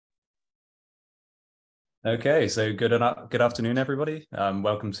Okay, so good afternoon, everybody.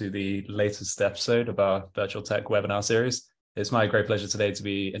 Welcome to the latest episode of our Virtual Tech webinar series. It's my great pleasure today to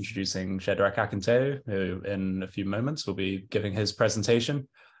be introducing Shedrack Akintayo, who in a few moments will be giving his presentation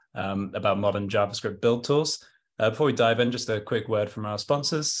about modern JavaScript build tools. Before we dive in, just a quick word from our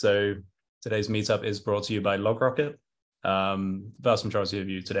sponsors. So today's meetup is brought to you by LogRocket. The vast majority of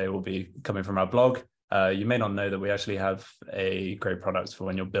you today will be coming from our blog. You may not know that we actually have a great product for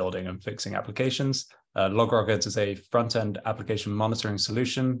when you're building and fixing applications. LogRocket is a front-end application monitoring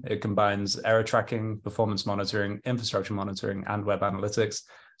solution. It combines error tracking, performance monitoring, infrastructure monitoring, and web analytics.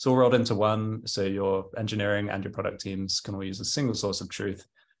 It's all rolled into one, so your engineering and your product teams can all use a single source of truth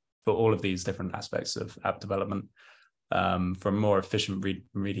for all of these different aspects of app development, for more efficient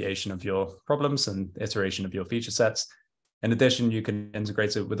remediation of your problems and iteration of your feature sets. In addition, you can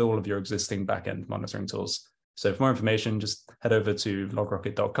integrate it with all of your existing backend monitoring tools. So for more information, just head over to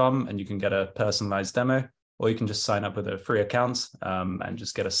logrocket.com and you can get a personalized demo, or you can just sign up with a free account and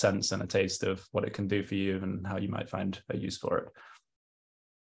just get a sense and a taste of what it can do for you and how you might find a use for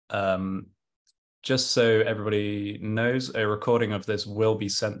it. Just so everybody knows, a recording of this will be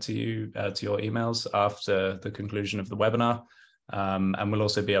sent to you to your emails after the conclusion of the webinar, and we'll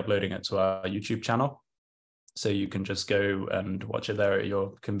also be uploading it to our YouTube channel. So you can just go and watch it there at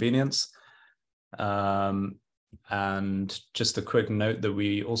your convenience. And just a quick note that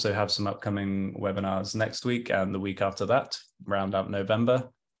we also have some upcoming webinars next week and the week after that, round out November.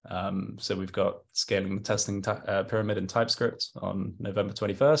 So we've got scaling the testing pyramid in TypeScript on November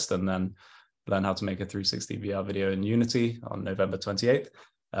 21st, and then learn how to make a 360 VR video in Unity on November 28th.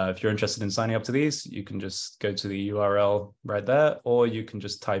 If you're interested in signing up to these, you can just go to the URL right there, or you can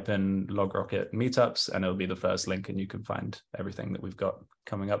just type in LogRocket Meetups and it'll be the first link and you can find everything that we've got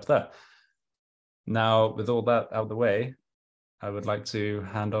coming up there. Now, with all that out of the way, I would like to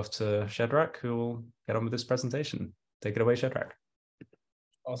hand off to Shedrack, who will get on with this presentation. Take it away, Shedrack.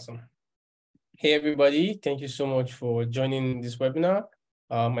 Awesome. Hey, everybody. Thank you so much for joining this webinar.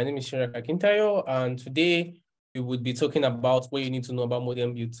 My name is Shedrack Akintayo, and today we would be talking about what you need to know about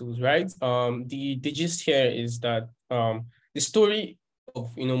modern build tools, right? The gist here is that the story of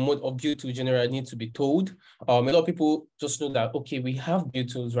of build tools generally need to be told. A lot of people just know that, okay, we have build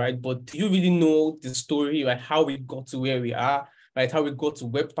tools, right? But do you really know the story, like how we got to where we are, right? How we got to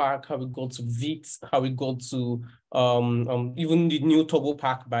Webpack, how we got to Vite, how we got to even the new Turbo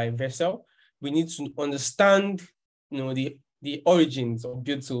Pack by Vessel. We need to understand, the origins of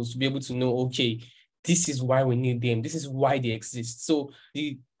build tools to be able to know, okay, this is why we need them. This is why they exist. So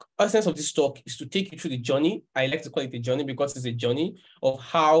the essence of this talk is to take you through the journey. I like to call it a journey because it's a journey of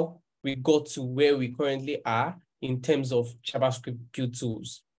how we got to where we currently are in terms of JavaScript build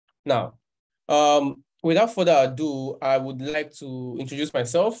tools. Now, without further ado, I would like to introduce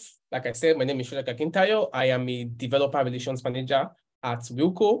myself. Like I said, my name is Shedrack Akintayo. I am a developer relations manager at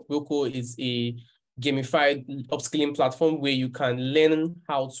Wilco. Wilco is a gamified upskilling platform where you can learn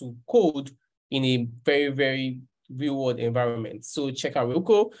how to code in a very, very real-world environment. So check out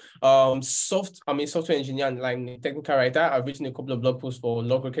Wilco. I'm a software engineer and I'm a technical writer. I've written a couple of blog posts for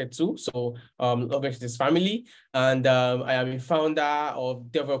LogRocket too. So LogRocket is family. And I am a founder of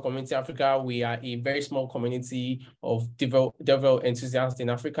DevRel Community Africa. We are a very small community of DevRel enthusiasts in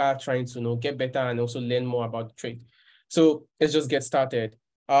Africa trying to get better and also learn more about the trade. So let's just get started.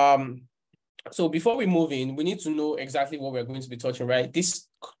 So before we move in, we need to know exactly what we're going to be touching, right? This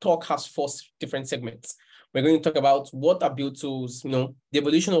talk has 4 different segments. We're going to talk about what are build tools, the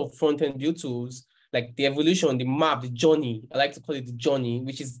evolution of front-end build tools, like the evolution, the map, the journey. I like to call it the journey,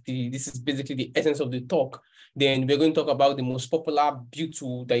 which is this is basically the essence of the talk. Then we're going to talk about the most popular build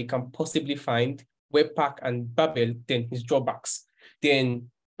tool that you can possibly find, Webpack and Babel, then its drawbacks. Then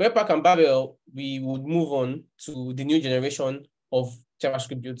Webpack and Babel, we would move on to the new generation of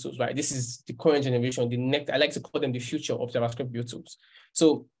JavaScript build tools, right? This is the current generation, the next, I like to call them the future of JavaScript build tools.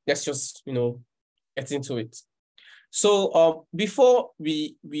 So let's just, get into it. So before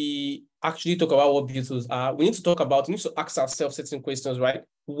we actually talk about what build tools are, we need to ask ourselves certain questions, right?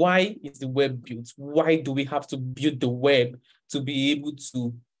 Why is the web built? Why do we have to build the web to be able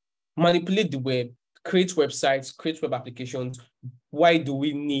to manipulate the web, create websites, create web applications? Why do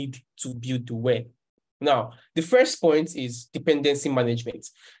we need to build the web? Now, the first point is dependency management.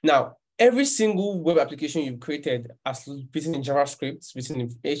 Now, every single web application you've created as written in JavaScript, written in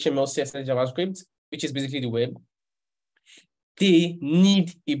HTML, CSS, JavaScript, which is basically the web, they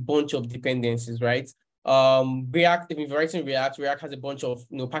need a bunch of dependencies, right? React, if you're writing React has a bunch of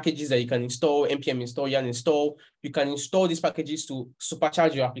packages that you can install, npm install, yarn install. You can install these packages to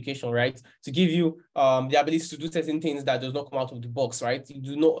supercharge your application, right? To give you the ability to do certain things that does not come out of the box, right? You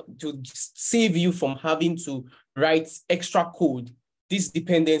do not, to save you from having to write extra code. These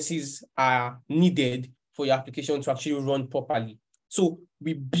dependencies are needed for your application to actually run properly. So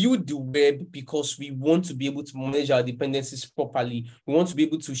we build the web because we want to be able to manage our dependencies properly. We want to be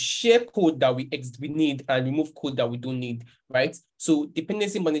able to share code that we need and remove code that we don't need, right? So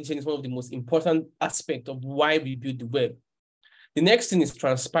dependency management is one of the most important aspects of why we build the web. The next thing is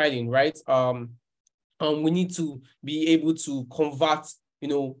transpiling, right? We need to be able to convert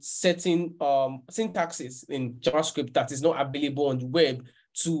certain syntaxes in JavaScript that is not available on the web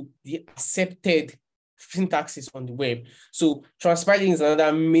to the accepted syntaxes on the web. So transpiling is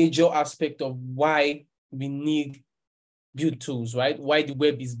another major aspect of why we need build tools, right? Why the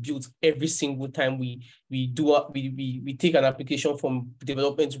web is built every single time we take an application from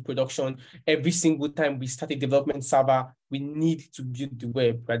development to production. Every single time we start a development server, we need to build the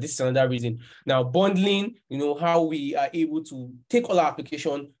web, right? This is another reason. Now, bundling, how we are able to take all our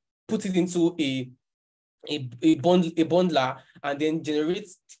application, put it into a bundler, and then generate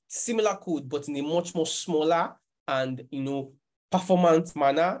similar code, but in a much more smaller and performant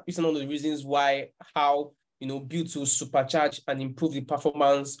manner. It's one of the reasons why build to supercharge and improve the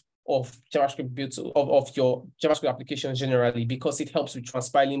performance of JavaScript build of your JavaScript applications generally, because it helps with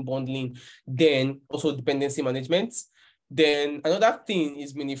transpiling, bundling, then also dependency management. Then another thing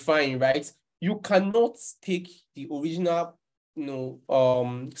is minifying, right? You cannot take the original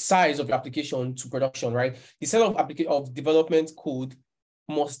size of your application to production, right? The size of development code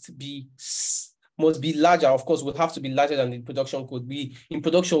must be larger. Of course, will have to be larger than the production code. In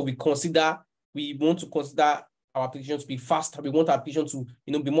production, we want to consider our application to be faster. We want our application to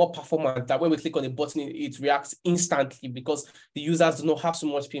be more performant, that when we click on a button, it reacts instantly, because the users do not have so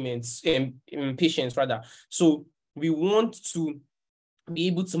much patience rather. So we want to be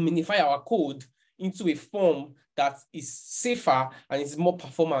able to minify our code into a form that is safer and is more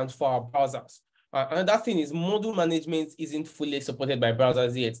performant for our browsers. Another thing is module management isn't fully supported by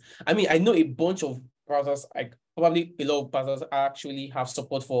browsers yet. I mean, I know a bunch of browsers, like probably a lot of browsers actually have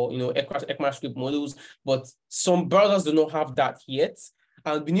support for ECMAScript modules, but some browsers do not have that yet.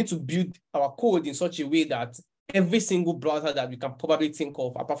 And we need to build our code in such a way that every single browser that we can probably think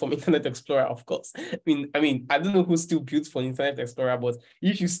of, apart from Internet Explorer, of course. I mean, I don't know who still built for Internet Explorer, but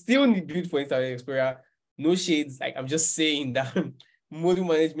if you still need build for Internet Explorer, no shades. Like, I'm just saying that module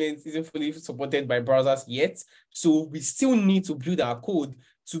management isn't fully supported by browsers yet. So we still need to build our code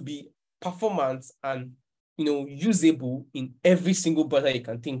to be performant and usable in every single browser you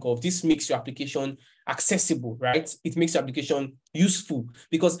can think of. This makes your application accessible, right? It makes your application useful,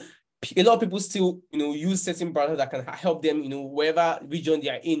 because a lot of people still, use certain browsers that can help them, wherever region they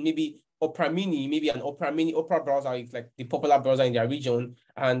are in. Maybe Opera Mini, Opera browser is like the popular browser in their region,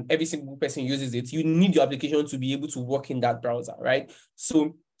 and every single person uses it. You need your application to be able to work in that browser, right?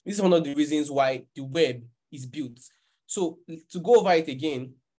 So this is one of the reasons why the web is built. So to go over it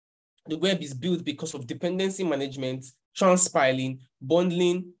again, the web is built because of dependency management, transpiling,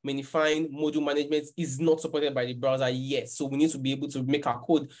 bundling, minifying, module management is not supported by the browser yet. So we need to be able to make our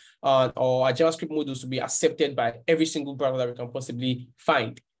code or our JavaScript modules to be accepted by every single browser that we can possibly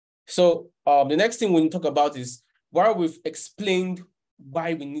find. So the next thing we need to talk about is, while we've explained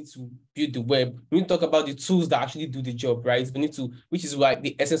why we need to build the web, we need to talk about the tools that actually do the job, right? We need to, which is like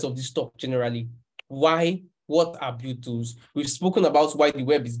the essence of this talk generally. What are build tools? We've spoken about why the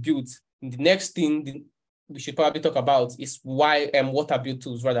web is built. And the next thing we should probably talk about is why what are build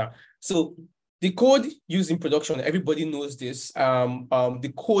tools rather. So the code used in production, everybody knows this.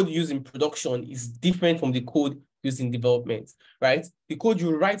 The code used in production is different from the code used in development, right? The code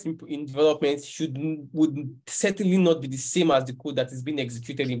you write in development would certainly not be the same as the code that is being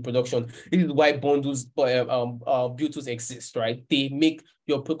executed in production. This is why bundles, build tools exist, right? They make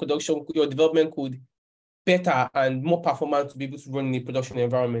your development code better and more performant to be able to run in a production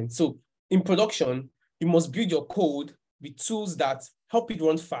environment. So in production, you must build your code with tools that help it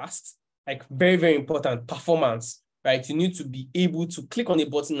run fast, like very, very important, performance, right? You need to be able to click on a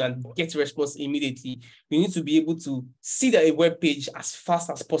button and get a response immediately. You need to be able to see a web page as fast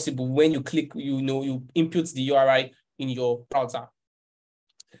as possible when you click, you input the URI in your browser.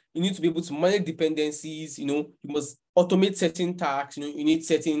 You need to be able to manage dependencies, you must automate certain tasks, you need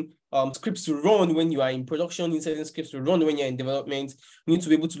certain scripts to run when you are in production, you need certain scripts to run when you're in development. You need to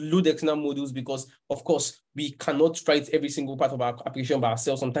be able to load external modules, because of course we cannot write every single part of our application by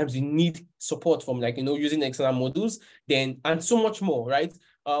ourselves. Sometimes you need support from using external modules, and so much more, right?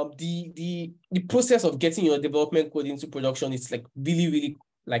 the process of getting your development code into production is like really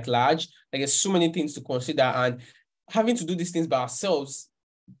like large. Like there's so many things to consider, and having to do these things by ourselves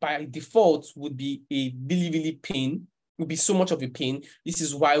by default would be a really pain. Would be so much of a pain. This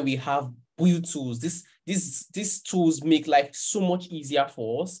is why we have build tools. These tools make life so much easier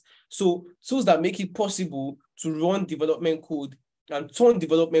for us. So tools that make it possible to run development code and turn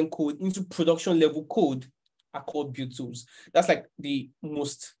development code into production level code are called build tools. That's like the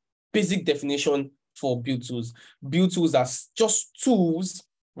most basic definition for build tools. Build tools are just tools,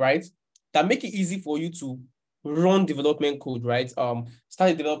 right, that make it easy for you to run development code, right?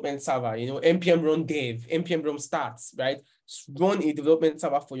 Start a development server, npm run dev, npm run starts, right? Run a development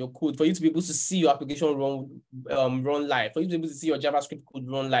server for your code, for you to be able to see your application run live, for you to be able to see your JavaScript code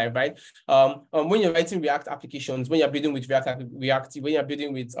run live, right? When you're writing React applications, when you're building with React, when you're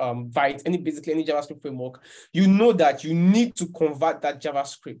building with Vite, basically any JavaScript framework, you know that you need to convert that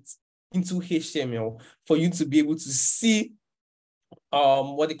JavaScript into HTML for you to be able to see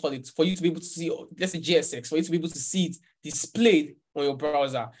what they call it, for you to be able to see, let's say JSX, for you to be able to see it displayed on your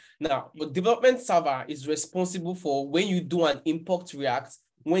browser. Now, your development server is responsible for when you do an import React,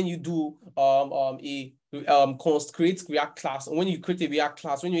 when you do create React class, or when you create a React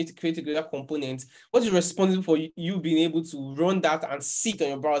class, when you need to create a React component, what is responsible for you being able to run that and see it on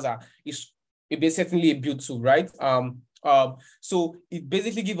your browser is certainly a build tool, right? So it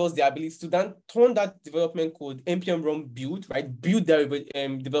basically gives us the ability to then turn that development code, npm run build, right? Build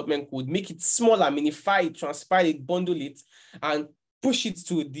the development code, make it smaller, minify it, transpile it, bundle it, and push it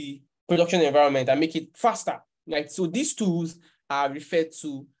to the production environment and make it faster, right? So these tools are referred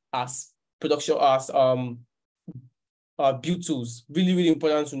to as build tools. Really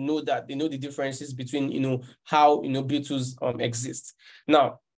important to know that they know the differences between how build tools exist.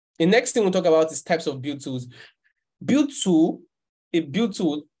 Now, the next thing we'll talk about is types of build tools. A build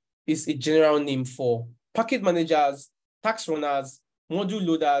tool is a general name for package managers, task runners, module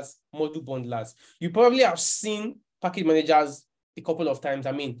loaders, module bundlers. You probably have seen package managers a couple of times.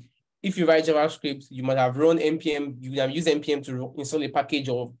 I mean, if you write JavaScript, you might have run npm, you have used npm to install a package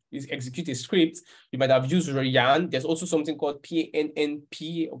or execute a script. You might have used yarn. There's also something called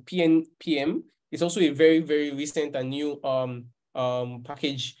PNNP or PNPM. It's also a very recent and new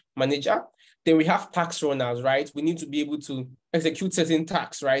package manager. Then we have task runners, right? We need to be able to execute certain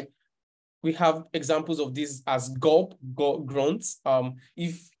tasks, right? We have examples of this as gulp, grunts.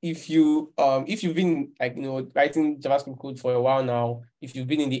 If you've been writing JavaScript code for a while now, if you've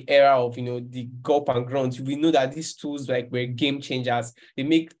been in the era of the gulp and grunt, we know that these tools were game changers. They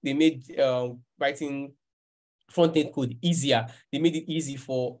made writing front-end code easier. They made it easy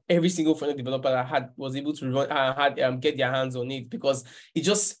for every single front-end developer that was able to run get their hands on it, because it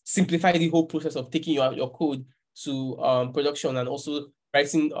just simplified the whole process of taking your code to production and also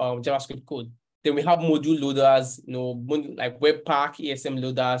writing JavaScript code. Then we have module loaders, like Webpack, ESM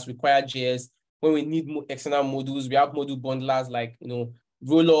loaders, Require.js. When we need external modules, we have module bundlers like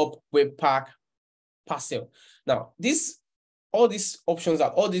Rollup, Webpack, Parcel. Now, all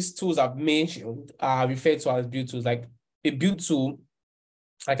these tools I've mentioned are referred to as build tools. Like a build tool,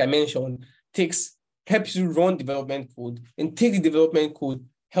 like I mentioned, helps you run development code, and take the development code,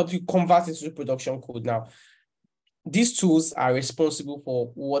 help you convert it to production code. Now, these tools are responsible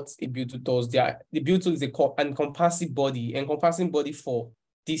for what a build tool does. The build tool is an encompassing body for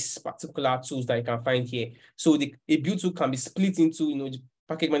these particular tools that you can find here. So a build tool can be split into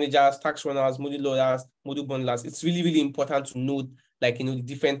package managers, task runners, module loaders, module bundlers. It's really important to know the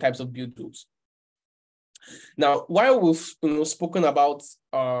different types of build tools. Now, while we've spoken about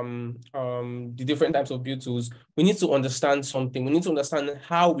the different types of build tools, we need to understand something. We need to understand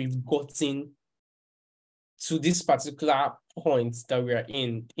how we've gotten to this particular point that we are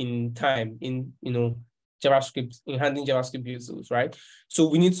in time, in JavaScript, in handling JavaScript build tools, right? So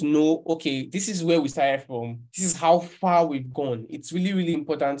we need to know, okay, this is where we started from. This is how far we've gone. It's really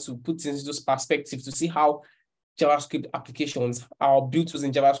important to put into those perspectives to see how JavaScript applications, our build tools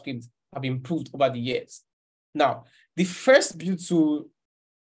in JavaScript, have improved over the years. Now, the first build tool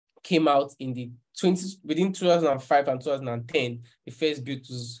came out within 2005 and 2010. The first build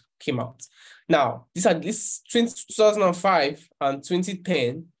tools came out. Now, this 2005 and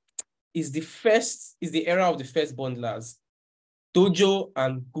 2010 is the era of the first bundlers, Dojo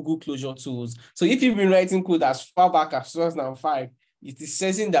and Google Closure tools. So if you've been writing code as far back as 2005, it is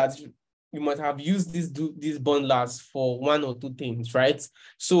certain that you might have used these bundlers for one or two things, right?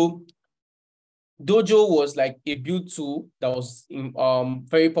 So Dojo was like a build tool that was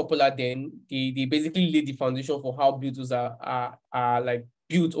very popular then. They basically laid the foundation for how build tools are like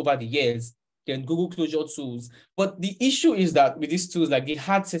built over the years. then Google Closure tools. But the issue is that with these tools, like they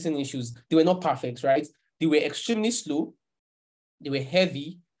had certain issues. They were not perfect, right? They were extremely slow. They were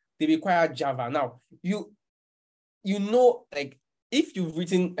heavy. They required Java. Now, you know, like if you've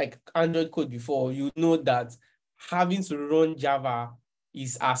written like Android code before, you know that having to run Java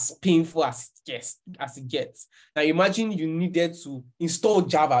is as painful as it gets. Now imagine you needed to install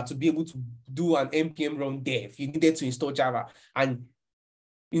Java to be able to do an npm run dev. You needed to install Java, and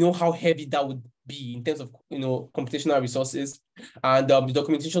you know how heavy that would be in terms of computational resources, and the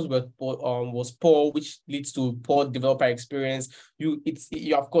documentations was poor, which leads to poor developer experience. You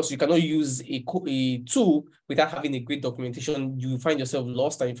of course you cannot use a tool without having a great documentation. You find yourself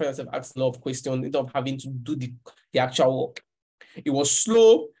lost, and you find yourself asking a lot of questions instead of having to do the actual work. It was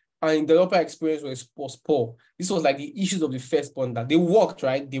slow, and developer experience was poor. This was like the issues of the first bundle. They worked,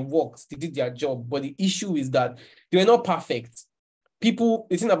 right? They did their job, but the issue is that they were not perfect. People,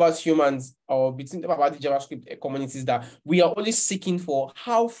 the thing about humans, or the thing about the JavaScript communities, that we are always seeking for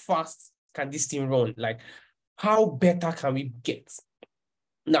how fast can this thing run? Like, how better can we get?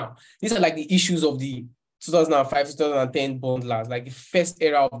 Now, these are like the issues of the 2005, 2010 bundlers, like the first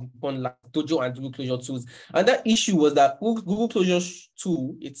era of the bundler, Dojo and Google Closure tools. And that issue was that Google Closure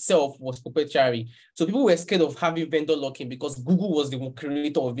tool itself was proprietary. So people were scared of having vendor lock-in because Google was the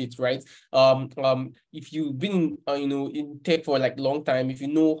creator of it, right? If you've been, in tech for like a long time, if you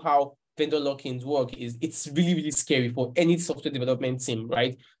know how vendor lock-ins work, it's really, really scary for any software development team,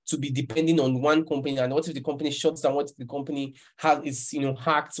 right? To be depending on one company, and what if the company shuts down? What if the company is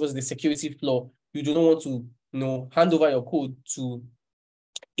hacked? What's the security flaw? You do not want to hand over your code to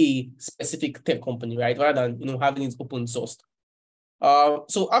a specific tech company, right? Rather than having it open sourced.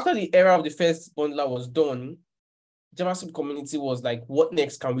 So after the era of the first bundler was done, JavaScript community was like, what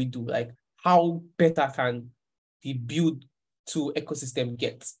next can we do? Like, how better can the build to ecosystem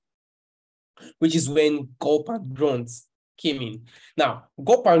get? Which is when Gulp and Grunt came in. Now,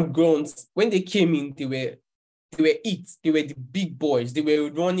 Gulp and Grunt, when they came in, they were it. They were the big boys. They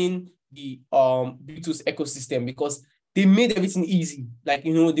were running the Bluetooth ecosystem because they made everything easy. Like,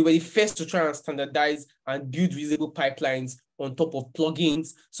 they were the first to try and standardize and build reusable pipelines on top of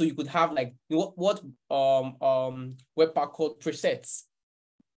plugins. So you could have like what Webpack called presets.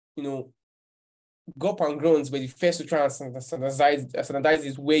 Gulp and Grunts were the first to try and standardize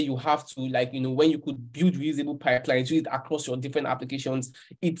is where you have to, like, when you could build reusable pipelines, use it across your different applications.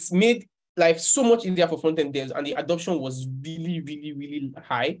 It's made life so much easier for front-end devs, and the adoption was really, really, really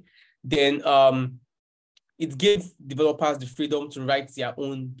high. Then it gave developers the freedom to write their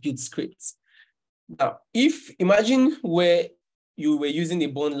own build scripts. Now, imagine where you were using a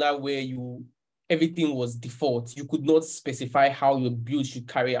bundler where everything was default, you could not specify how your build should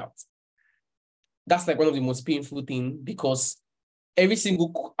carry out. That's like one of the most painful things, because every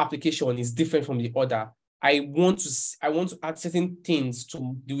single application is different from the other. I want to add certain things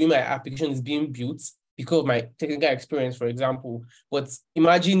to the way my application is being built because of my technical experience, for example. But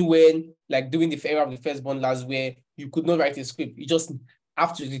imagine when, like, doing the era of the first bundlers where you could not write a script. You just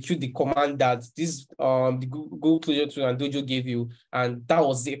have to execute the command that the Google Closure tool and Dojo gave you, and that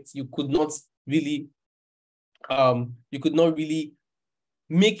was it. You could not really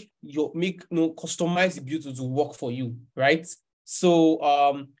customize the build to work for you, right?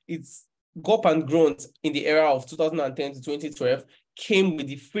 So it's Gulp and Grunt in the era of 2010 to 2012 came with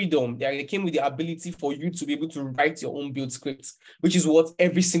the freedom. They came with the ability for you to be able to write your own build scripts, which is what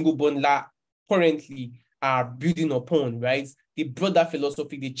every single bundler currently are building upon, right? They brought that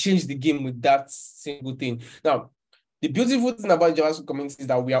philosophy, they changed the game with that single thing. Now, the beautiful thing about JavaScript community is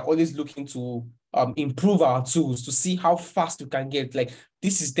that we are always looking to improve our tools to see how fast we can get. Like,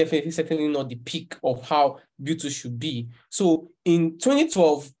 this is certainly not the peak of how build tools should be. So in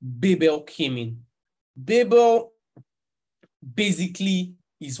 2012, Babel came in. Babel basically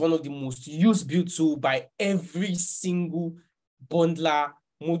is one of the most used build tool by every single bundler,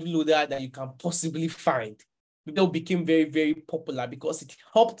 module loader that you can possibly find. Babel became very, very popular because it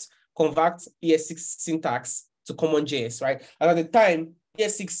helped convert ES6 syntax to CommonJS, right? And at the time,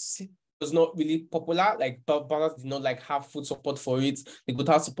 ES6 was not really popular. Like, browsers did not like have full support for it. They could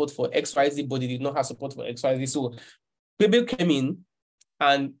have support for XYZ, but they did not have support for XYZ. So Babel came in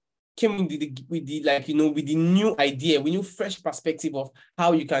with the new idea, with new fresh perspective of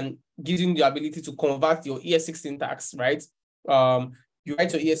how you can give you the ability to convert your ES6 syntax, right? You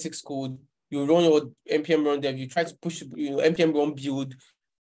write your ES6 code, you run your npm run dev, you try to push npm run build.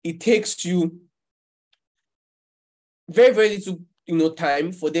 It takes you very, very little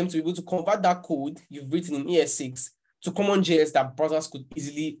time for them to be able to convert that code you've written in ES6 to CommonJS that browsers could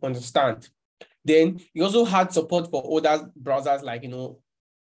easily understand. Then you also had support for other browsers like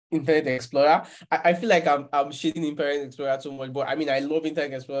Internet Explorer. I feel like I'm shading Internet Explorer too much, but I mean, I love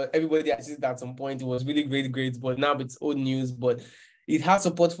Internet Explorer. Everybody has seen that at some point. It was really great, but now it's old news. But it has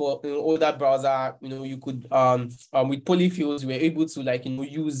support for older browser. You could with polyfills, we were able to like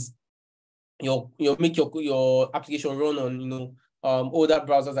use make your application run on older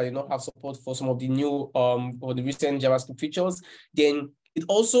browsers that do not have support for some of the new or the recent JavaScript features. Then it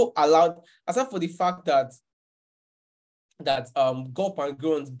also allowed, aside for the fact that Gulp and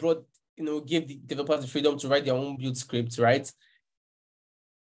Grunt gave the developers the freedom to write their own build scripts, right?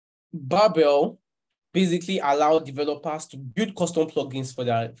 Babel basically allowed developers to build custom plugins for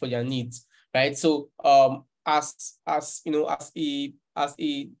their needs, right? So as a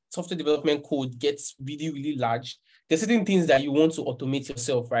software development code gets really large, there's certain things that you want to automate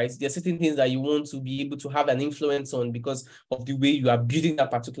yourself, right? There's certain things that you want to be able to have an influence on because of the way you are building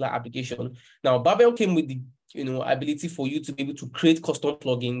that particular application. Now, Babel came with the ability for you to be able to create custom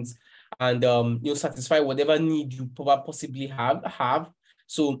plugins and satisfy whatever need you possibly have.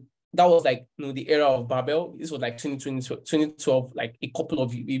 So that was like the era of Babel. This was like 2012, like a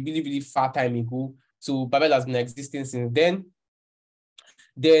really far time ago. So Babel has been existing since then.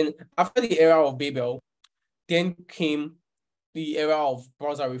 Then after the era of Babel, then came the era of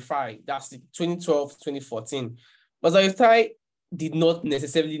Browserify. That's the 2012, 2014. Browserify did not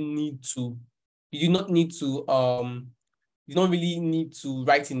necessarily need to. You do not need to you don't really need to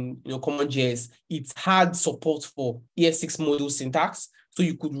write in CommonJS. It had support for ES6 module syntax. So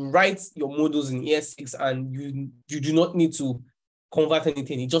you could write your modules in ES6 and you do not need to convert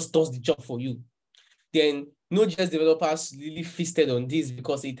anything. It just does the job for you. Then Node.js developers really feasted on this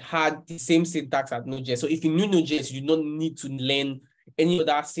because it had the same syntax as Node.js. So if you knew Node.js, you do not need to learn any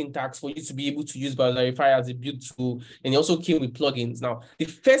other syntax for you to be able to use Browserify as a build tool. And it also came with plugins. Now, the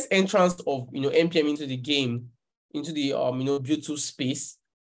first entrance of NPM into the game, into the build tool space,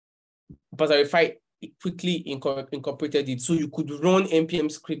 Browserify quickly incorporated it. So you could run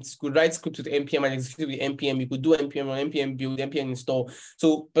NPM scripts, you could write scripts with NPM and execute with NPM. You could do NPM on NPM build, NPM install.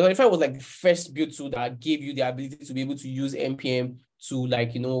 So Browserify was like the first build tool that gave you the ability to be able to use NPM to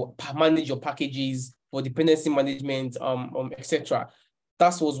manage your packages for dependency management, etc.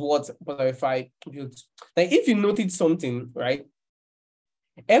 That was what Browserify built. Now, if you noted something, right?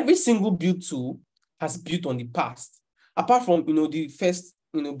 Every single build tool has built on the past. Apart from the first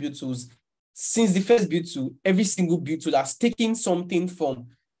build tools, since the first build tool, every single build tool has taken something from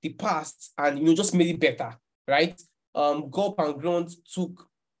the past and just made it better, right? Gulp and Grunt took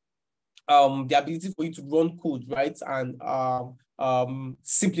the ability for you to run code, right? And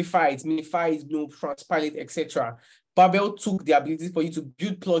simplify it, minify it, transpile it, etc. Babel took the ability for you to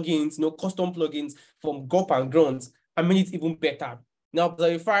build plugins, custom plugins from Gulp and Grunt and made it even better. Now,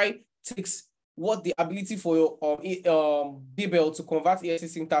 Browserify takes the ability for your Babel to convert ESC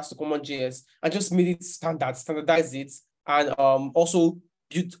syntax to CommonJS and just made it standardize it, and also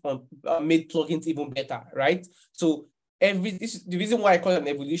made plugins even better, right? So the reason why I call it an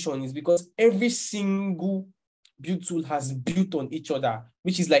evolution is because every single build tool has built on each other,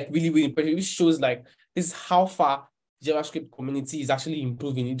 which is like really impressive. Which shows like this is how far JavaScript community is actually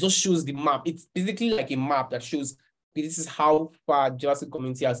improving. It just shows the map. It's basically like a map that shows this is how far JavaScript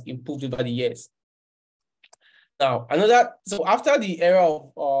community has improved over the years. Now, so after the era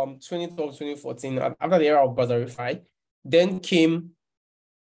of 2012, 2014, after the era of Browserify, then came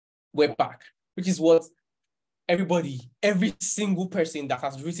Webpack, which is what every single person that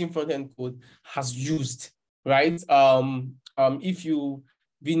has written front-end code has used, right? If you've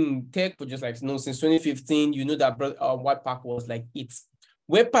been in tech for just since 2015, you know that Webpack was like it.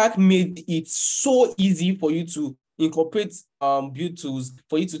 Webpack made it so easy for you to incorporate build tools,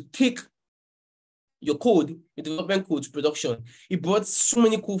 for you to take your development code to production. It brought so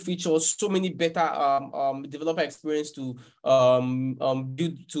many cool features, so many better developer experience to building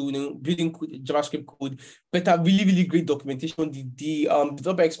JavaScript code, better, really great documentation. The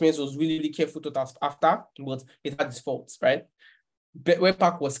developer experience was really careful to task after, but it had its faults, right? But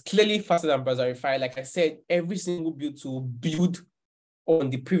Webpack was clearly faster than Browserify. Like I said, every single build tool build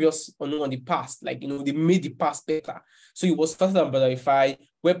on the past, they made the past better. So it was faster than Browserify.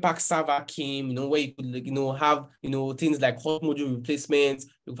 Webpack server came, where you could have things like hot module replacements.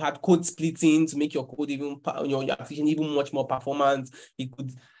 You've had code splitting to make your code your application even much more performant. You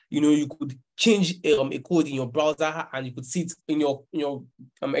could change a code in your browser and you could see it in your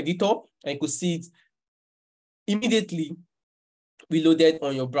editor, and you could see it immediately reloaded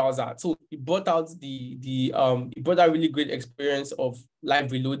on your browser. So it brought out it brought out really great experience of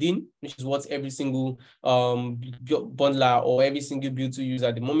live reloading, which is what every single bundler or every single build to use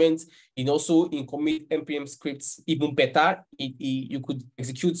at the moment. It also incommit npm scripts even better. You could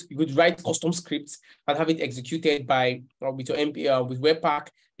write custom scripts and have it executed by with your with Webpack.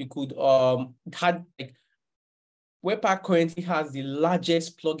 You could Webpack currently has the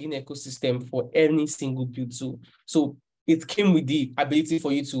largest plugin ecosystem for any single build tool. So it came with the ability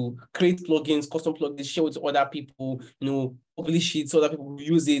for you to create plugins, custom plugins, share with other people, publish it so other people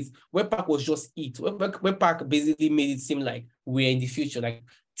use it. Webpack was just it. Webpack basically made it seem like we're in the future, like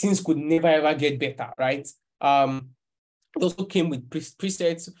things could never ever get better, right? It also came with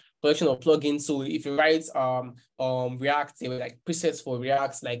presets, collection of plugins. So if you write React, they were like presets for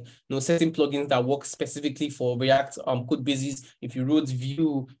React, like certain plugins that work specifically for React code bases. If you wrote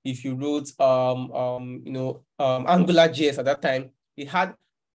Vue, if you wrote AngularJS at that time, it had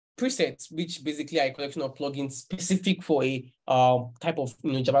presets, which basically are a collection of plugins specific for a type of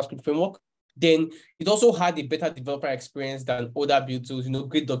JavaScript framework. Then it also had a better developer experience than other build tools,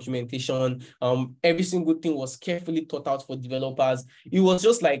 great documentation. Every single thing was carefully thought out for developers. It was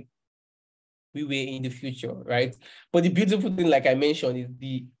just like we were in the future, right? But the beautiful thing, like I mentioned, is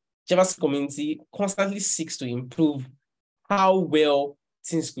the JavaScript community constantly seeks to improve how well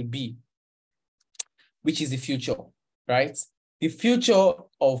things could be, which is the future, right? The future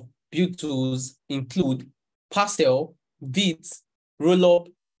of build tools include Pastel, Vite, Rollup,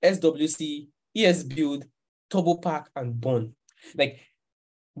 SWC, ESBuild, TurboPack, and Bun. Like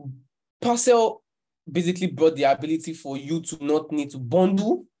Pastel basically brought the ability for you to not need to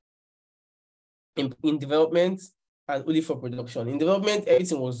bundle in development and only for production. In development,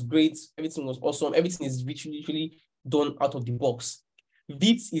 everything was great, everything was awesome, everything is literally done out of the box.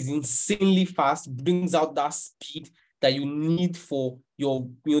 Vite is insanely fast, brings out that speed that you need for your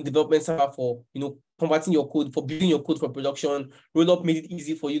development server for converting your code, for building your code for production. Rollup made it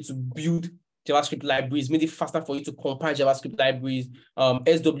easy for you to build JavaScript libraries, made it faster for you to compile JavaScript libraries.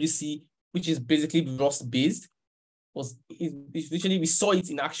 SWC, which is basically Rust based, literally, we saw it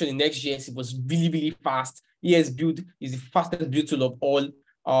in action in Next.js. It was really, really fast. ESBuild is the fastest build tool of all.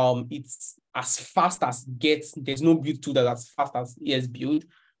 It's as fast as gets. There's no build tool that's as fast as ESBuild,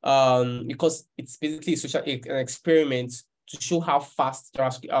 because it's basically an experiment to show how fast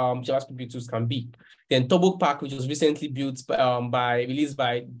JavaScript build tools can be. Then TurboPack, which was recently released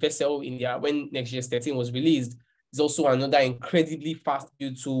by Vessel India when Next.js 13 was released, is also another incredibly fast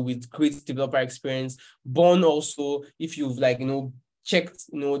build tool with great developer experience. Bun also, if you've checked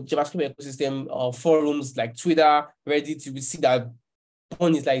JavaScript ecosystem forums like Twitter, Reddit, you will see that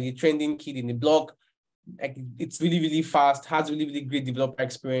Bun is like the trending kid in the blog. Like it's really, really fast, has really, really great developer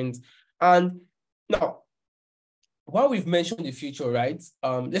experience. And now, while we've mentioned the future, right?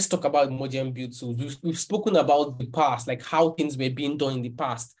 Let's talk about modern build tools. We've spoken about the past, like how things were being done in the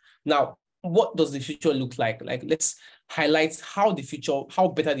past. Now, what does the future look like? Like, let's highlight how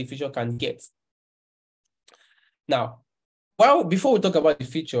better the future can get. Now, before we talk about the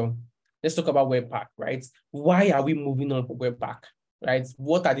future, let's talk about Webpack, right? Why are we moving on for Webpack, right?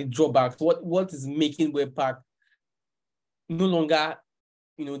 What are the drawbacks? What is making Webpack no longer,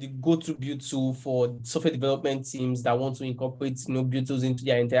 the go-to build tool for software development teams that want to incorporate, build tools into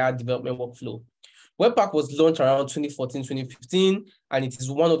their entire development workflow? Webpack was launched around 2014, 2015, and it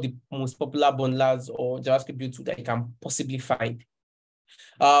is one of the most popular bundlers or JavaScript build tool that you can possibly find.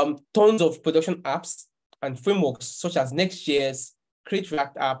 Tons of production apps and frameworks such as Next.js, Create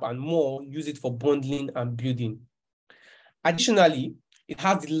React App, and more use it for bundling and building. Additionally, it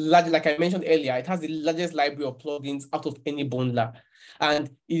has like I mentioned earlier, it has the largest library of plugins out of any bundler. And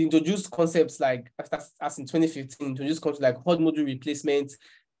it introduced concepts like, as in 2015, introduced concepts like hot module replacement,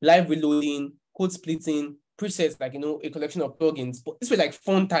 live reloading, code splitting, presets, like, a collection of plugins. But this was like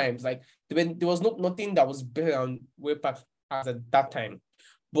fun times. Like there was nothing that was better than Webpack at that time.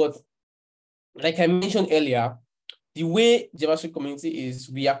 But like I mentioned earlier, the way JavaScript community is,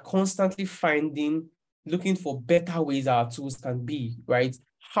 we are constantly looking for better ways our tools can be, right?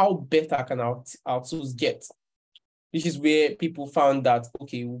 How better can our tools get? This is where people found that,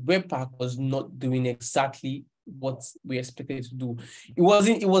 okay, Webpack was not doing exactly what we expected to do. It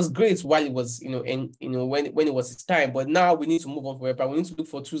was great while it was, when it was its time, but now we need to move on for Webpack. We need to look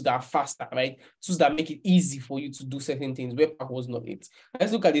for tools that are faster, right? Tools that make it easy for you to do certain things. Webpack was not it.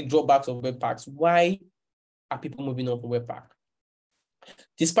 Let's look at the drawbacks of Webpacks. Why are people moving on for Webpack?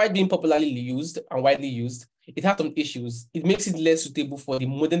 Despite being popularly used and widely used, it has some issues. It makes it less suitable for the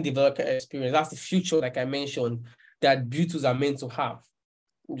modern developer experience. That's the future, like I mentioned, that build tools are meant to have.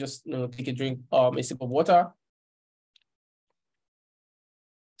 Just take a drink, a sip of water.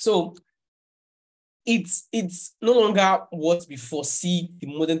 So it's no longer what we foresee the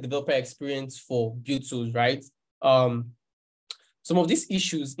modern developer experience for build tools, right? Some of these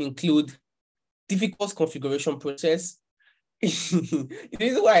issues include difficult configuration process. The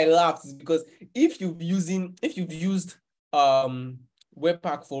reason why I laughed is because if you've used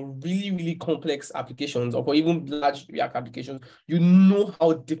Webpack for really complex applications or for even large React applications, you know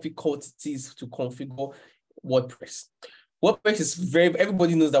how difficult it is to configure WordPress. WordPress is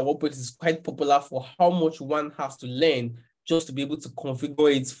everybody knows that WordPress is quite popular for how much one has to learn just to be able to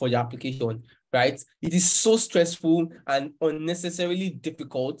configure it for your application, right? It is so stressful and unnecessarily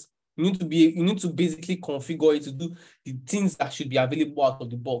difficult. You need to basically configure it to do the things that should be available out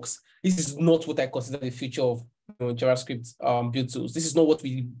of the box. This is not what I consider the future of JavaScript build tools. This is not what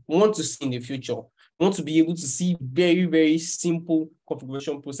we want to see in the future. We want to be able to see very simple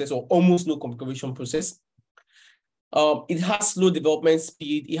configuration process or almost no configuration process. It has slow development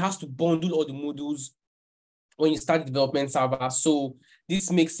speed. It has to bundle all the modules when you start the development server. So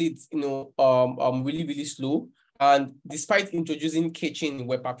this makes it, really slow. And despite introducing Keychain in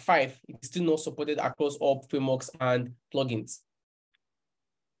Webpack 5, it's still not supported across all frameworks and plugins.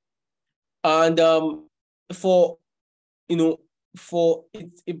 And for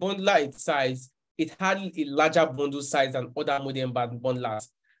its a bundler its size, it had a larger bundle size than other modern bundlers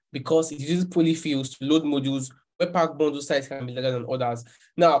because it uses polyfills to load modules. Webpack bundle size can be larger than others.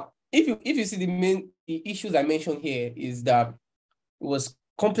 Now, if you see the issues I mentioned here is that it was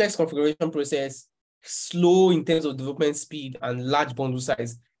complex configuration process, slow in terms of development speed, and large bundle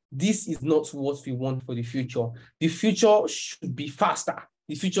size. This is not what we want for the future. The future should be faster.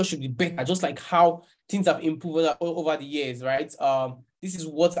 The future should be better, just like how things have improved over the years, right? This is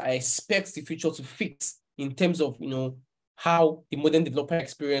what I expect the future to fix in terms of, how the modern developer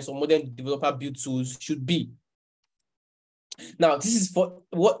experience or modern developer build tools should be. Now, this is for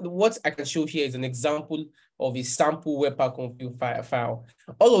what I can show here is an example of a sample Webpack config file.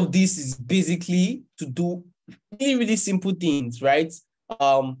 All of this is basically to do really simple things, right?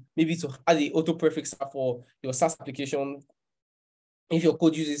 Maybe to add the auto prefix for your SaaS application. If your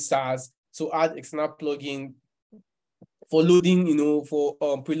code uses SaaS, so add external plugin for loading, for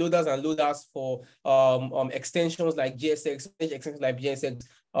preloaders and loaders for extensions like GSX, extensions like GSX,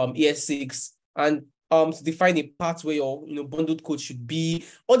 ES6, and to define a path where your bundled code should be.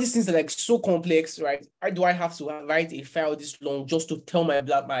 All these things are like so complex, right? Why do I have to write a file this long just to tell my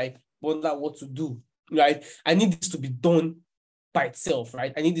bundler what to do, right? I need this to be done by itself,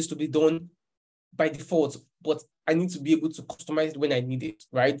 right? I need this to be done by default, but I need to be able to customize it when I need it,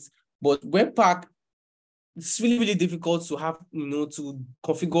 right? But Webpack, it's really difficult to have, to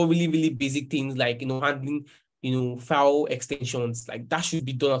configure really basic things like, handling, file extensions. Like that should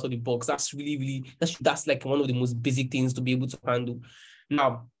be done out of the box. That's that's like one of the most basic things to be able to handle.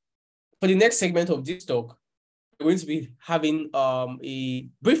 Now, for the next segment of this talk, we're going to be having a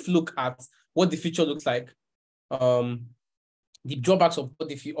brief look at what the future looks like, the drawbacks of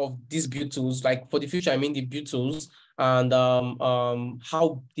these build tools. Like for the future, I mean the build tools, and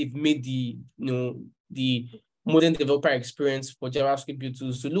how they've made the modern developer experience for JavaScript build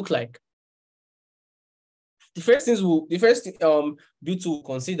tools to look like. The first build tool we'll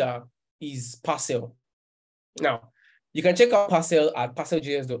consider is Parcel. Now, you can check out Parcel at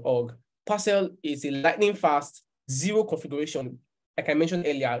parceljs.org. Parcel is a lightning fast, zero configuration. Like I mentioned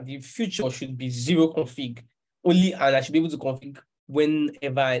earlier, the future should be zero config only, and I should be able to config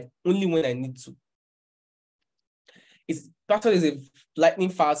only when I need to. Parcel is a lightning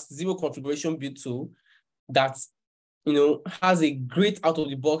fast, zero configuration build tool that has a great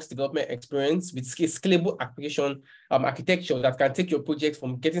out-of-the-box development experience with scalable application architecture that can take your project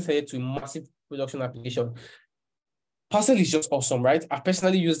from getting started to a massive production application. Parcel is just awesome, right? I've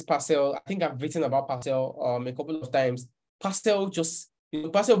personally used Parcel. I think I've written about Parcel a couple of times. Parcel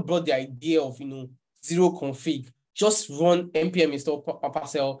Parcel brought the idea of zero config. Just run npm install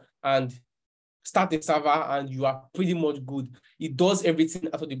Parcel and start the server, and you are pretty much good. It does everything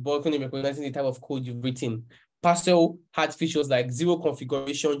out of the box when you're recognizing the type of code you've written. Parcel had features like zero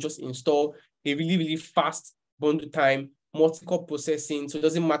configuration, just install, a really fast bundle time, multi-core processing. So it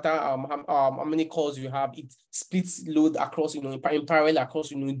doesn't matter how many cores you have. It splits load across, in parallel across,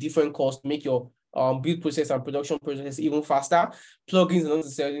 different cores to make your build process and production process even faster. Plugins are not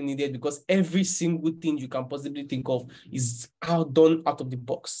necessarily needed because every single thing you can possibly think of is done out of the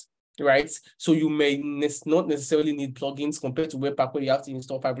box, right? So you may not necessarily need plugins compared to Webpack, where you have to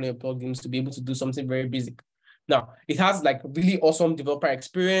install 500 plugins to be able to do something very basic. Now, it has like really awesome developer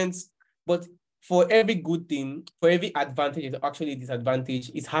experience, but for every good thing, for every advantage, it's actually a disadvantage.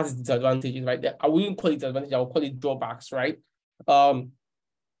 It has disadvantages, right? I wouldn't call it advantage, I would call it drawbacks, right?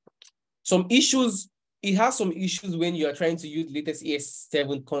 Some issues, it has some issues when you are trying to use latest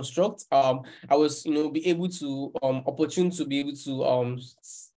ES7 construct. I was, be able to, opportune to be able to,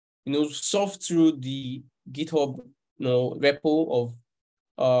 solve through the GitHub, repo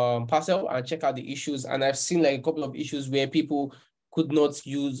of Parcel and check out the issues. And I've seen like a couple of issues where people could not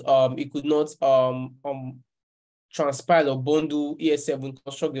use, it could not transpile or bundle ES7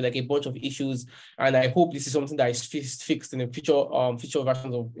 construct with like a bunch of issues. And I hope this is something that is fixed in the future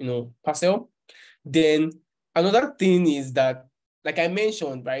versions of Parcel. Then another thing is that, like I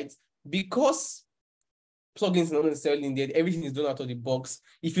mentioned, right, because plugins are not necessarily needed, everything is done out of the box.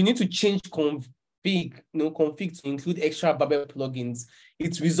 If you need to change config to include extra Babel plugins,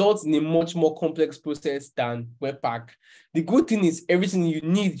 it results in a much more complex process than Webpack. The good thing is everything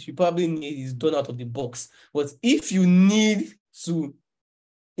you probably need is done out of the box. But if you need to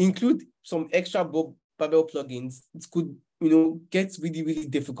include some extra Babel plugins, it could, get really, really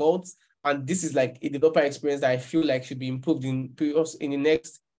difficult. And this is like a developer experience that I feel like should be improved in the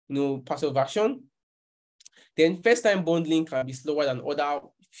next, Parcel version. Then first-time bundling can be slower than other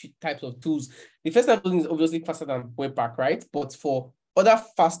types of tools. The first-time bundling is obviously faster than Webpack, right? But for other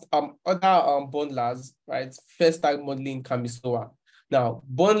bundlers, right, first-time bundling can be slower. Now,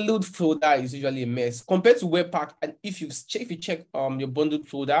 bundled folder is usually a mess compared to Webpack. And if you check your bundled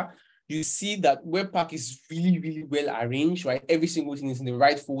folder, you see that Webpack is really, really well arranged, right? Every single thing is in the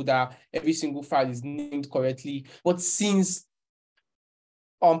right folder. Every single file is named correctly. But since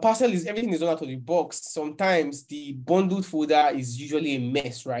Parcel is everything is done out of the box, sometimes the bundled folder is usually a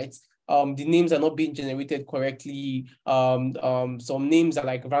mess, right? The names are not being generated correctly. Some names are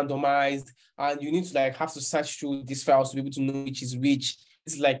like randomized, and you need to like have to search through these files to be able to know which is which.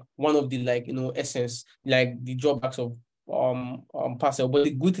 It's like one of the essence, like the drawbacks of Parcel. But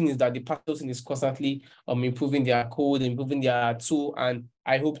the good thing is that the Parcel team is constantly improving their code, improving their tool, and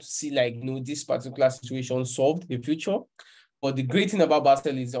I hope to see this particular situation solved in the future. But the great thing about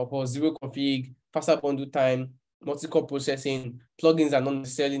Parcel is, of course, zero config, faster bundle time, multi-core processing, plugins are not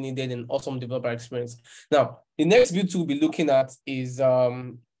necessarily needed, and awesome developer experience. Now, the next build tool we'll be looking at is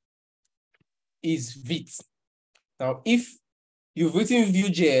Vite. Now, if you've written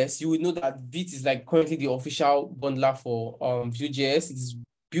Vue.js, you will know that Vite is like currently the official bundler for Vue.js. It is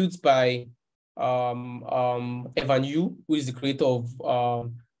built by Evan You, who is the creator of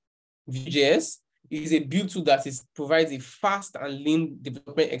Vue.js. It is a build tool that provides a fast and lean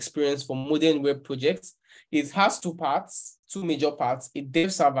development experience for modern web projects. It has two major parts, a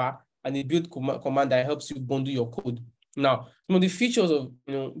dev server and a build command that helps you bundle your code. Now, some of the features of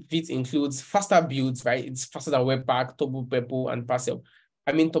Vite includes faster builds, right? It's faster than Webpack, Turbo Purple, and Parcel.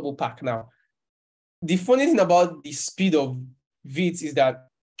 I mean Turbo Pack now. The funny thing about the speed of Vite is that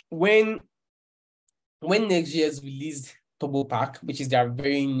when Next.js released Turbo Pack, which is their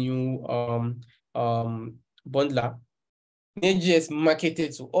very new bundler, Next.js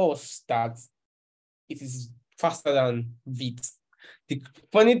marketed to us that it is faster than Vite. The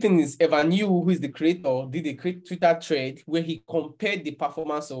funny thing is, Evan Yu, who is the creator, did a Twitter thread where he compared the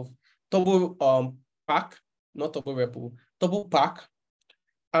performance of Turbo Pack, not Turbo Repo, Turbo Pack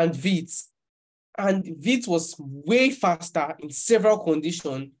and Vite. And Vite was way faster in several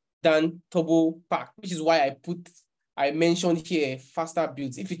conditions than Turbo Pack, which is why I mentioned here faster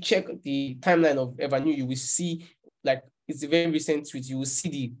builds. If you check the timeline of Evan Yu, you will see like it's a very recent tweet. You will see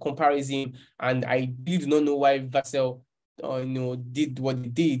the comparison, and I really do not know why Vassell did what he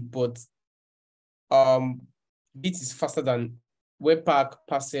did, but Vite is faster than Webpack,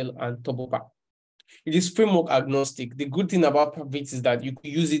 Parcel, and TurboPack. It is framework agnostic. The good thing about Vite is that you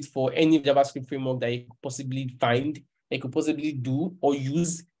could use it for any JavaScript framework that you could possibly find, that you could possibly do or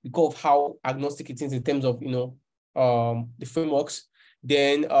use because of how agnostic it is in terms of the frameworks.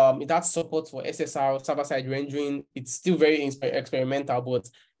 Then it has support for SSR, server-side rendering. It's still very experimental, but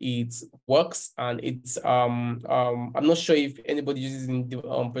it works, and it's I'm not sure if anybody uses it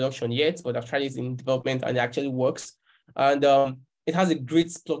in production yet, but I've tried it in development and it actually works. And it has a great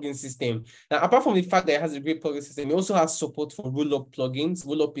plugin system. Now, apart from the fact that it has a great plugin system, it also has support for rollup plugins.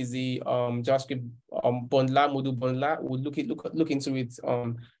 Rollup is a JavaScript bundler, module bundler. We'll look into it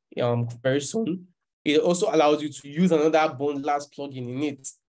very soon. It also allows you to use another bundler's plugin in it.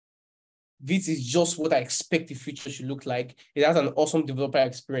 This is just what I expect the future should look like. It has an awesome developer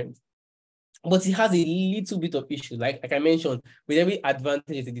experience, but it has a little bit of issue. Like I mentioned, with every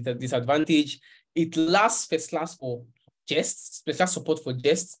advantage and disadvantage, it lasts first class for Jest, special support for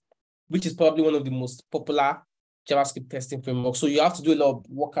Jest, which is probably one of the most popular JavaScript testing frameworks. So you have to do a lot of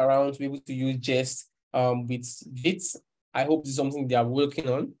workarounds to be able to use Jest with Vite. I hope this is something they are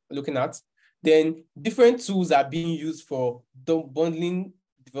looking at. Then different tools are being used for bundling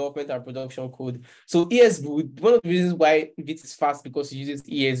development and production code. So ES build, one of the reasons why Vite is fast because it uses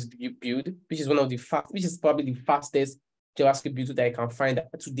ES build, which is which is probably the fastest JavaScript build that I can find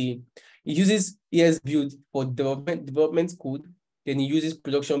today. It uses ES build for development code, then it uses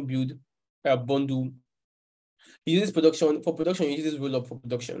production build bundle. It uses production for production, it uses rollup for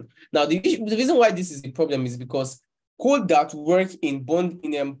production. Now, the reason why this is a problem is because code that works in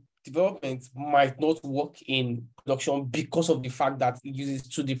development might not work in production because of the fact that it uses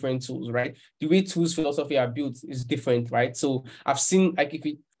two different tools, right? The way tools philosophy are built is different, right? So I've seen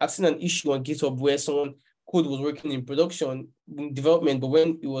an issue on GitHub where someone code was working in production in development, but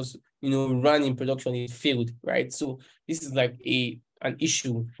when it was run in production, it failed, right? So this is like an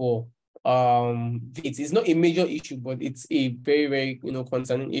issue for it's not a major issue, but it's a very, very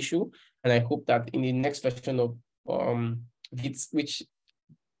concerning issue. And I hope that in the next version of which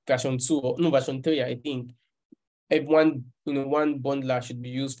version 2 or no version 3, I think one bundler should be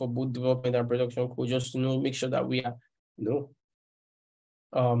used for both development and production code, just to make sure that we are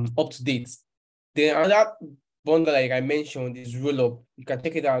up to date. Then another bundle, like I mentioned, is Rollup. You can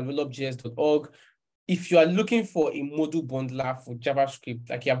check it out at rollupjs.org. If you are looking for a module bundler for JavaScript,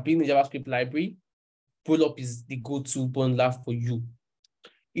 like you are building a JavaScript library, Rollup is the go-to bundler for you.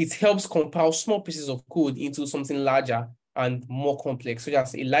 It helps compile small pieces of code into something larger and more complex, such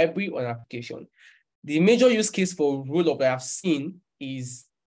as a library or an application. The major use case for Rollup that I've seen is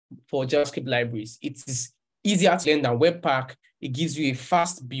for JavaScript libraries. It is easier to learn than Webpack. It gives you a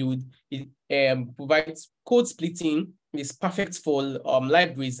fast build. It provides code splitting. It's perfect for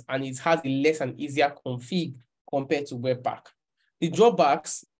libraries, and it has a less and easier config compared to Webpack. The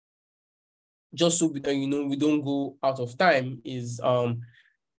drawbacks, just so we don't go out of time, is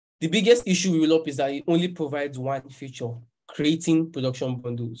the biggest issue with Rollup is that it only provides one feature: creating production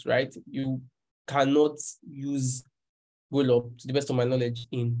bundles, right? You cannot use Rollup, to the best of my knowledge,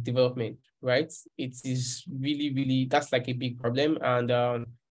 in development, right? It is really, really, that's like a big problem, and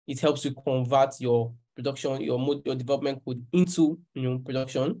it helps you convert your production, your development code into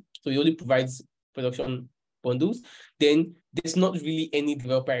production. So it only provides production bundles. Then there's not really any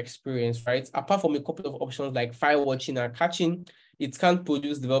developer experience, right? Apart from a couple of options like file watching and catching, it can't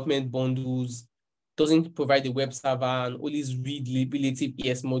produce development bundles, doesn't provide a web server, and always read relative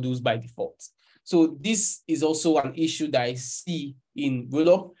ES modules by default. So this is also an issue that I see in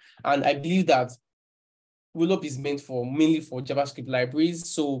Rollup, and I believe that Rollup is meant mainly for JavaScript libraries.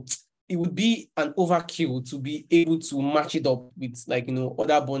 So it would be an overkill to be able to match it up with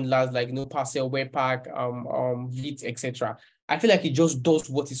other bundlers like Parcel, Webpack, Vite, etc. I feel like it just does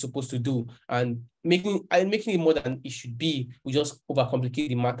what it's supposed to do, and making it more than it should be will just overcomplicate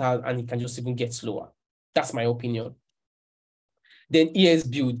the matter, and it can just even get slower. That's my opinion. Then ES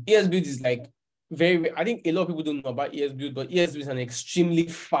build. ES build is like I think a lot of people don't know about ES build, but ES build is an extremely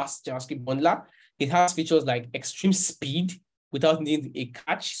fast JavaScript bundler. It has features like extreme speed without needing a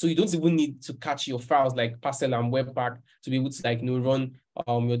cache. So you don't even need to cache your files like Parcel and Webpack to be able to run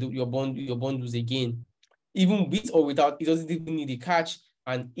your bundles again. Even with or without, it doesn't even need a cache.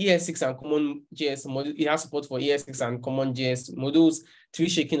 And ES6 and Common JS modules, it has support for ES6 and Common JS modules, tree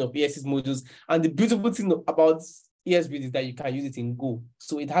shaking of ES6 modules. And the beautiful thing about ES build is that you can use it in Go.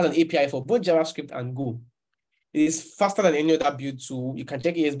 So it has an API for both JavaScript and Go. It is faster than any other build tool. You can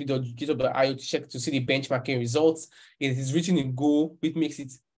check esb.github.io to check to see the benchmarking results. It is written in Go, which makes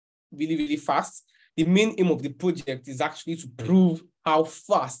it really, really fast. The main aim of the project is actually to prove how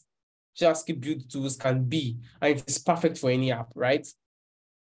fast JavaScript build tools can be, and it is perfect for any app, right?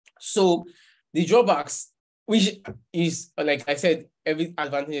 So the drawbacks, which is, like I said, every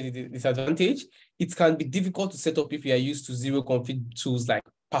advantage and disadvantage, it can be difficult to set up if you are used to zero config tools like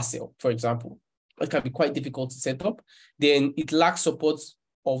Parcel, for example. It can be quite difficult to set up. Then it lacks support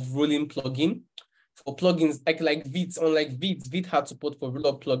of rolling plugin. For plugins like Vite, unlike Vite had support for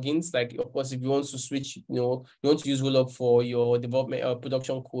Rollup plugins. Like, of course, if you want to switch, you want to use Rollup for your development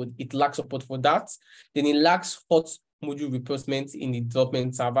production code, it lacks support for that. Then it lacks hot module replacement in the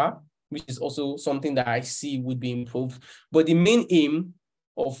development server, which is also something that I see would be improved. But the main aim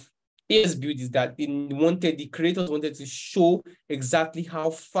of ES build is that the creators wanted to show exactly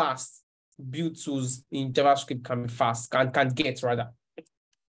how fast build tools in JavaScript can get rather.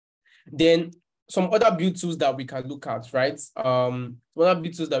 Then some other build tools that we can look at, right? Some other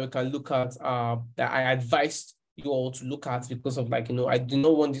build tools that we can look at that I advised you all to look at because of I do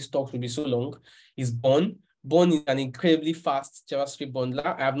not want this talk to be so long, is Born. Born is an incredibly fast JavaScript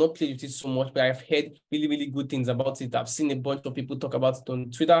bundler. I have not played with it so much, but I've heard really, really good things about it. I've seen a bunch of people talk about it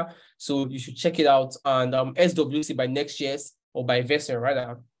on Twitter, so you should check it out. And SWC by Next.js, or by Vercel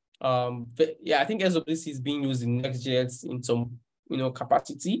rather. Yeah, I think SWC is being used in Next.js in some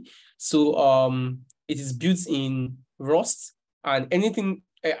capacity. So it is built in Rust, and anything,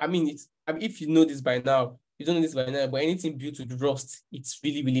 if you know this by now, you don't know this by now, but anything built with Rust, it's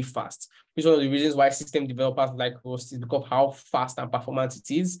really, really fast. Which is one of the reasons why system developers like Rust is because of how fast and performant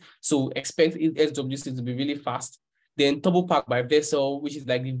it is. So expect SWC to be really fast. Then TurboPack by Vessel, which is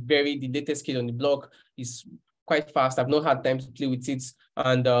like the latest kid on the block, is quite fast. I've not had time to play with it,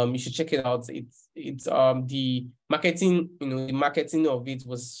 and you should check it out. It's the marketing, the marketing of it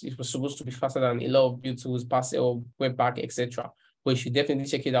was supposed to be faster than a lot of build tools, Parcel, Webpack, etc. But you should definitely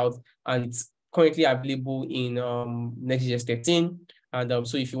check it out, and it's currently available in Next.js 13. And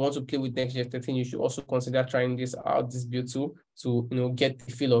so if you want to play with Next.js 13, you should also consider trying this build tool to get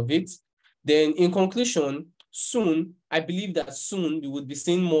the feel of it. Then in conclusion, I believe that soon we would be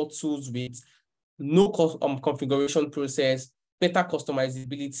seeing more tools with no configuration process, better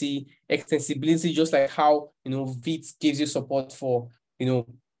customizability, extensibility, just like how Vite gives you support for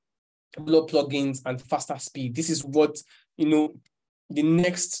block plugins and faster speed. This is what the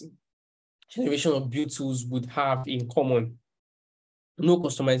next generation of build tools would have in common. No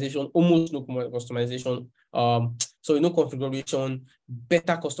customization, almost no customization. So configuration,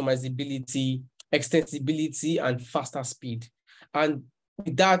 better customizability, extensibility, and faster speed. And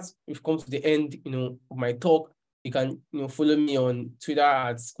with that, we've come to the end, of my talk. You can, follow me on Twitter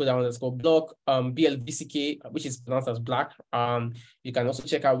at @Skoda_blog, BLVCK, which is pronounced as black. You can also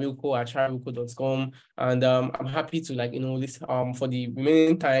check out Wilco at tryWilco.com. And I'm happy to list for the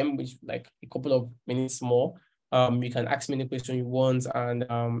remaining time, which like a couple of minutes more. You can ask me any question you want, and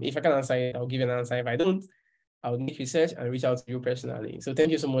if I can answer it, I'll give you an answer. If I don't, I'll make research and reach out to you personally. So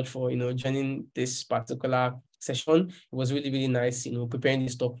thank you so much for joining this particular session. It was really, really nice, preparing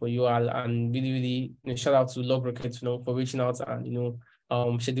this talk for you all, and really, really shout out to Log Rocket, for reaching out and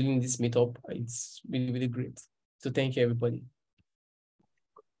scheduling this meetup. It's really, really great. So thank you, everybody.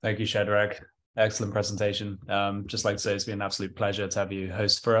 Thank you, Shedrack. Excellent presentation. Just like to say, it's been an absolute pleasure to have you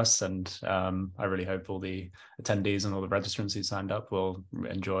host for us, and I really hope all the attendees and all the registrants who signed up will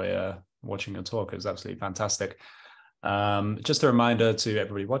enjoy watching your talk. It was absolutely fantastic. Just a reminder to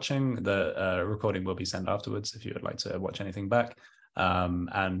everybody watching, the recording will be sent afterwards if you would like to watch anything back.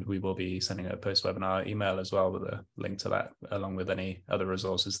 And we will be sending a post-webinar email as well with a link to that, along with any other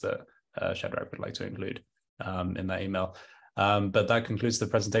resources that Shedrack would like to include in that email. But that concludes the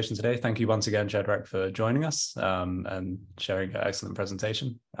presentation today. Thank you once again, Shedrack, for joining us and sharing an excellent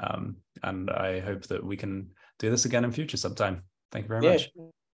presentation. And I hope that we can do this again in future sometime. Thank you very much.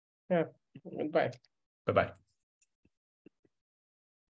 Yeah. Bye. Bye-bye.